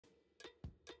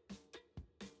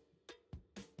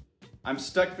I'm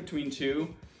stuck between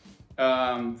two.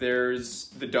 There's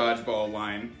the dodgeball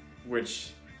line,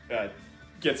 which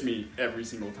gets me every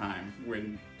single time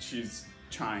when she's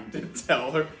trying to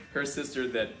tell her sister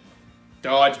that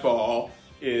dodgeball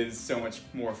is so much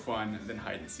more fun than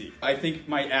hide and seek. I think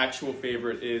my actual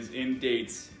favorite is in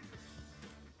Dates.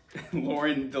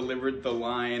 Lauren delivered the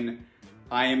line,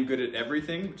 "I am good at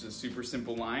everything," which is a super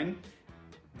simple line.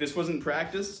 This wasn't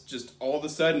practiced, just all of a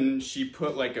sudden she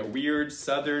put like a weird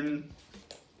southern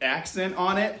accent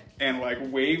on it and like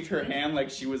waved her hand like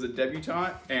she was a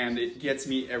debutante, and it gets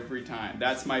me every time.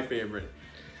 That's my favorite.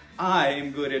 I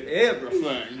am good at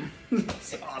everything.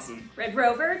 It's awesome. Red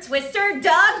Rover, Twister,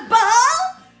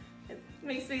 Dodgeball! It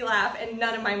makes me laugh, and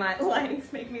none of my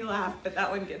lines make me laugh, but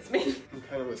that one gets me. I'm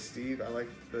kind of with Steve. I like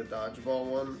the dodgeball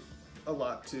one a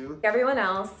lot too. Everyone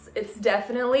else, it's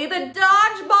definitely the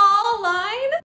dodgeball line.